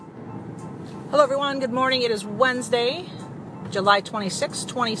Hello everyone, good morning. It is Wednesday, July 26,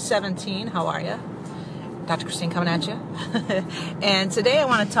 2017. How are you? Dr. Christine coming at you. And today I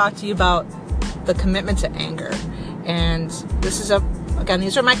want to talk to you about the commitment to anger. And this is again,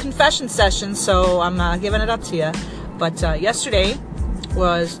 these are my confession sessions, so I'm giving it up to you. But yesterday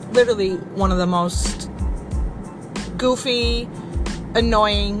was literally one of the most goofy,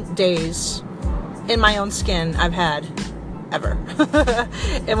 annoying days in my own skin I've had ever.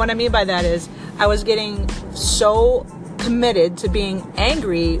 And what I mean by that is I was getting so committed to being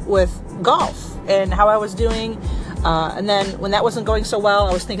angry with golf and how I was doing. And then when that wasn't going so well,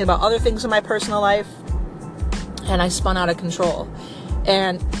 I was thinking about other things in my personal life and I spun out of control.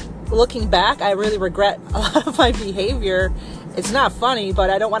 And looking back, I really regret a lot of my behavior. It's not funny, but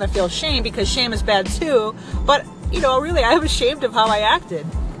I don't want to feel shame because shame is bad too. But, really, I was ashamed of how I acted.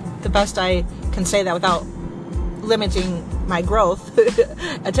 The best I can say that without limiting my growth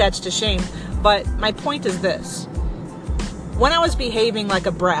attached to shame. But my point is this. When I was behaving like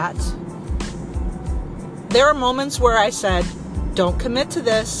a brat, there were moments where I said, don't commit to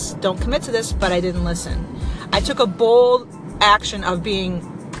this, but I didn't listen. I took a bold action of being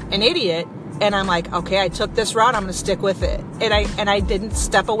an idiot, and I'm like, okay, I took this route, I'm going to stick with it. And I didn't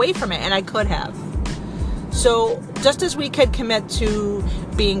step away from it, and I could have. So just as we could commit to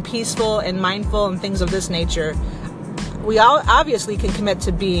being peaceful and mindful and things of this nature, we all obviously can commit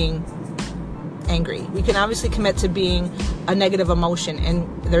to being angry. We can obviously commit to being a negative emotion. And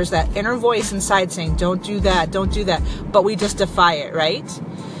there's that inner voice inside saying, don't do that. But we just defy it, right?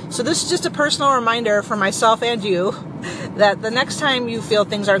 So this is just a personal reminder for myself and you that the next time you feel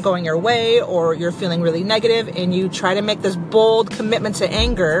things aren't going your way or you're feeling really negative and you try to make this bold commitment to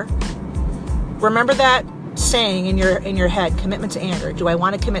anger, remember that saying in your head, commitment to anger. Do I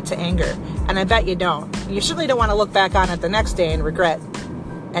want to commit to anger? And I bet you don't. You certainly don't want to look back on it the next day and regret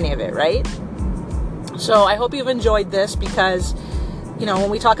any of it, right? So I hope you've enjoyed this because, when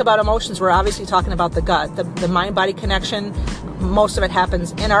we talk about emotions, we're obviously talking about the gut, the mind-body connection. Most of it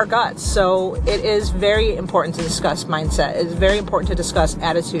happens in our guts. So it is very important to discuss mindset. It's very important to discuss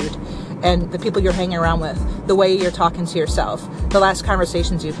attitude and the people you're hanging around with, the way you're talking to yourself, the last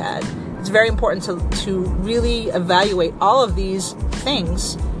conversations you've had. It's very important to really evaluate all of these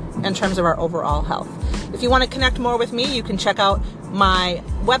things in terms of our overall health. If you want to connect more with me, you can check out my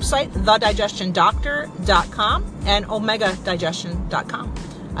website, thedigestiondoctor.com and omegadigestion.com.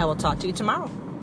 I will talk to you tomorrow.